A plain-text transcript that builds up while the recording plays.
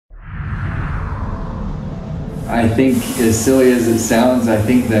I think, as silly as it sounds, I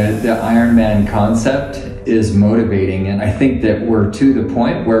think that the Iron Man concept is motivating, and I think that we're to the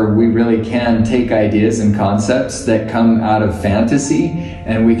point where we really can take ideas and concepts that come out of fantasy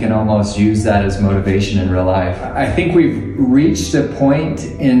and we can almost use that as motivation in real life. I think we've reached a point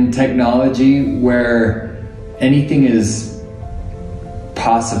in technology where anything is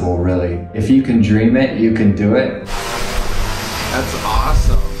possible, really. If you can dream it, you can do it. That's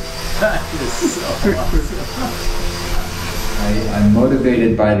awesome. That is so awesome. I'm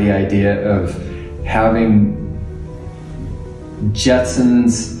motivated by the idea of having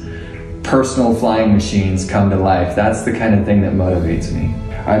Jetson's personal flying machines come to life. That's the kind of thing that motivates me.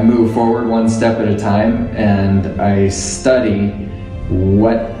 I move forward one step at a time, and I study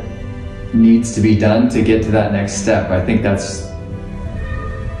what needs to be done to get to that next step. I think that's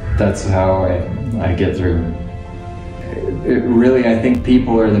how I get through. Really, I think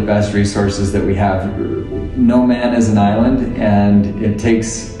people are the best resources that we have. No man is an island, and it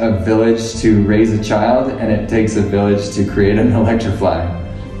takes a village to raise a child, and it takes a village to create an ElectraFly.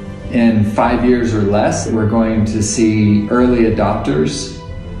 In 5 years or less, we're going to see early adopters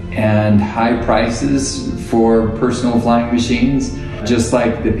and high prices for personal flying machines, just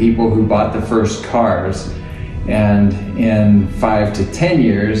like the people who bought the first cars. And in 5 to 10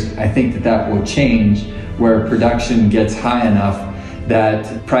 years, I think that will change, where production gets high enough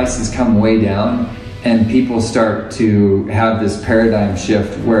that prices come way down and people start to have this paradigm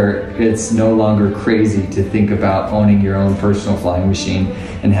shift where it's no longer crazy to think about owning your own personal flying machine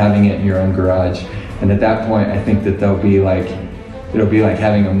and having it in your own garage. And at that point, I think that it'll be like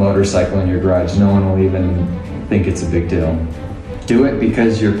having a motorcycle in your garage. No one will even think it's a big deal. Do it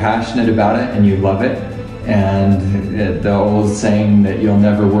because you're passionate about it and you love it. And the old saying that you'll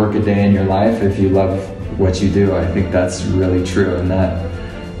never work a day in your life if you love what you do, I think that's really true.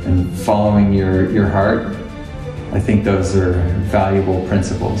 And following your heart, I think those are valuable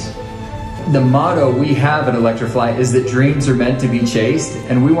principles. The motto we have at ElectraFly is that dreams are meant to be chased,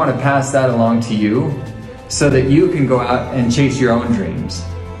 and we want to pass that along to you so that you can go out and chase your own dreams.